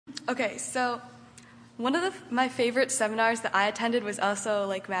Okay, so one of my favorite seminars that I attended was also,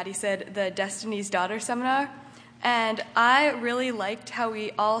 like Maddie said, the Destiny's Daughter seminar. And I really liked how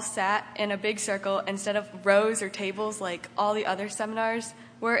we all sat in a big circle instead of rows or tables like all the other seminars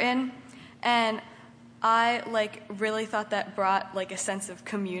were in. And I really thought that brought a sense of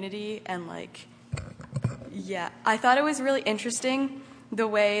community and I thought it was really interesting the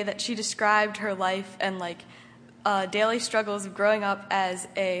way that she described her life and daily struggles of growing up as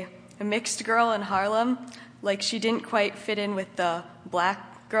a mixed girl in Harlem. She didn't quite fit in with the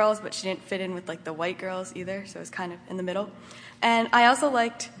black girls, but she didn't fit in with the white girls either, so it was kind of in the middle. And I also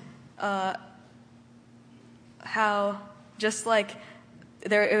liked how just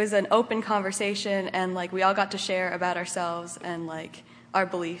it was an open conversation, and we all got to share about ourselves and our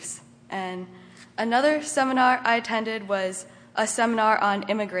beliefs. And another seminar I attended was a seminar on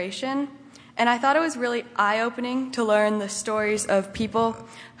immigration, and I thought it was really eye-opening to learn the stories of people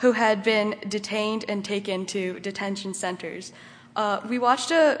who had been detained and taken to detention centers. We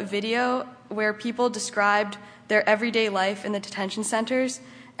watched a video where people described their everyday life in the detention centers,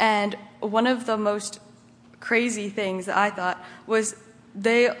 and one of the most crazy things that I thought was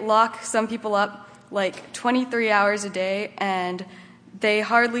they lock some people up 23 hours a day, and they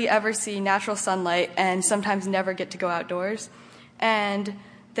hardly ever see natural sunlight and sometimes never get to go outdoors. And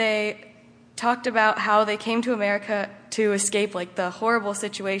they talked about how they came to America to escape the horrible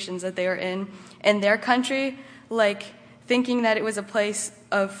situations that they were in their country, thinking that it was a place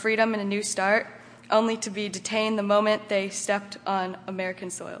of freedom and a new start, only to be detained the moment they stepped on American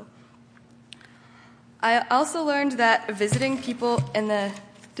soil. I also learned that visiting people in the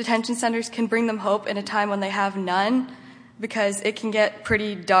detention centers can bring them hope in a time when they have none, because it can get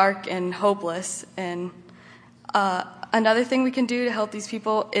pretty dark and hopeless. And another thing we can do to help these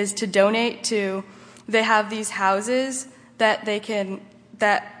people is to donate to, they have these houses that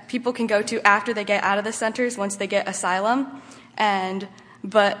people can go to after they get out of the centers once they get asylum,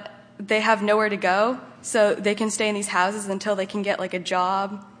 but they have nowhere to go, so they can stay in these houses until they can get a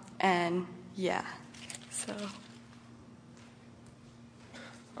job, and so.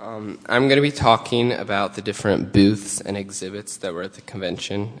 I'm going to be talking about the different booths and exhibits that were at the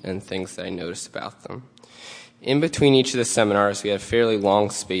convention and things that I noticed about them. In between each of the seminars, we had a fairly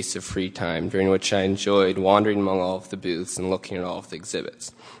long space of free time, during which I enjoyed wandering among all of the booths and looking at all of the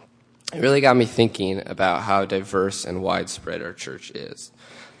exhibits. It really got me thinking about how diverse and widespread our church is.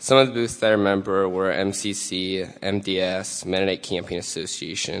 Some of the booths that I remember were MCC, MDS, Mennonite Camping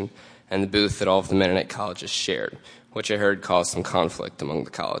Association, and the booth that all of the Mennonite colleges shared, which I heard caused some conflict among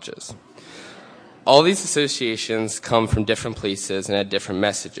the colleges. All these associations come from different places and had different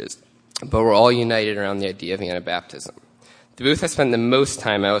messages, but we're all united around the idea of Anabaptism. The booth I spent the most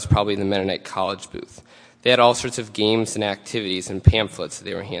time at was probably the Mennonite College booth. They had all sorts of games and activities and pamphlets that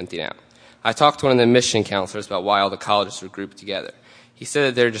they were handing out. I talked to one of the mission counselors about why all the colleges were grouped together. He said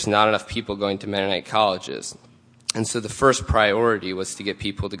that there are just not enough people going to Mennonite colleges, and so the first priority was to get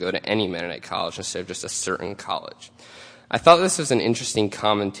people to go to any Mennonite college instead of just a certain college. I thought this was an interesting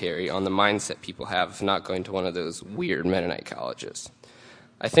commentary on the mindset people have of not going to one of those weird Mennonite colleges.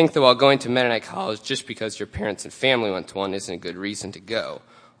 I think that while going to Mennonite college just because your parents and family went to one isn't a good reason to go,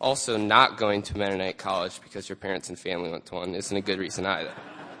 also not going to Mennonite college because your parents and family went to one isn't a good reason either.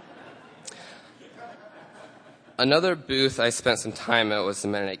 Another booth I spent some time at was the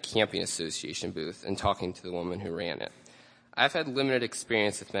Mennonite Camping Association booth and talking to the woman who ran it. I've had limited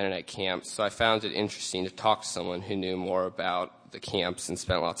experience with Mennonite camps, so I found it interesting to talk to someone who knew more about the camps and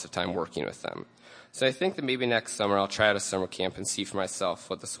spent lots of time working with them. So I think that maybe next summer I'll try out a summer camp and see for myself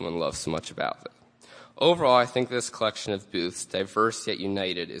what this woman loves so much about it. Overall, I think this collection of booths, diverse yet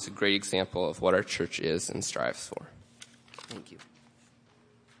united, is a great example of what our church is and strives for. Thank you.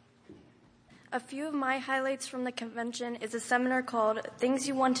 A few of my highlights from the convention is a seminar called Things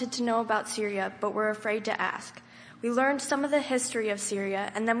You Wanted to Know About Syria But Were Afraid to Ask. We learned some of the history of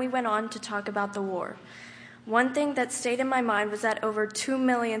Syria, and then we went on to talk about the war. One thing that stayed in my mind was that over 2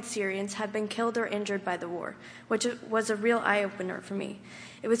 million Syrians had been killed or injured by the war, which was a real eye-opener for me.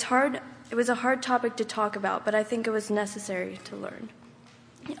 It was a hard topic to talk about, but I think it was necessary to learn.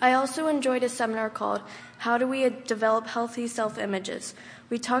 I also enjoyed a seminar called How Do We Develop Healthy Self-Images?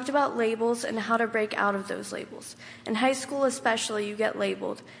 We talked about labels and how to break out of those labels. In high school especially, you get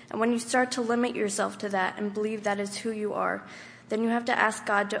labeled, and when you start to limit yourself to that and believe that is who you are, then you have to ask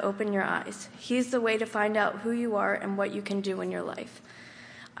God to open your eyes. He's the way to find out who you are and what you can do in your life.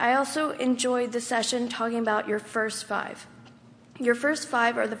 I also enjoyed the session talking about your first 5. Your first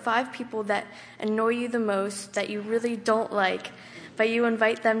 5 are the 5 people that annoy you the most, that you really don't like, but you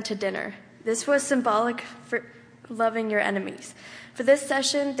invite them to dinner. This was symbolic loving your enemies. For this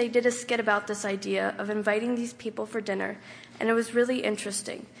session, they did a skit about this idea of inviting these people for dinner, and it was really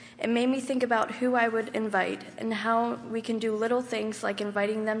interesting. It made me think about who I would invite and how we can do little things like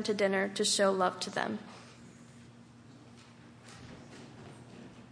inviting them to dinner to show love to them.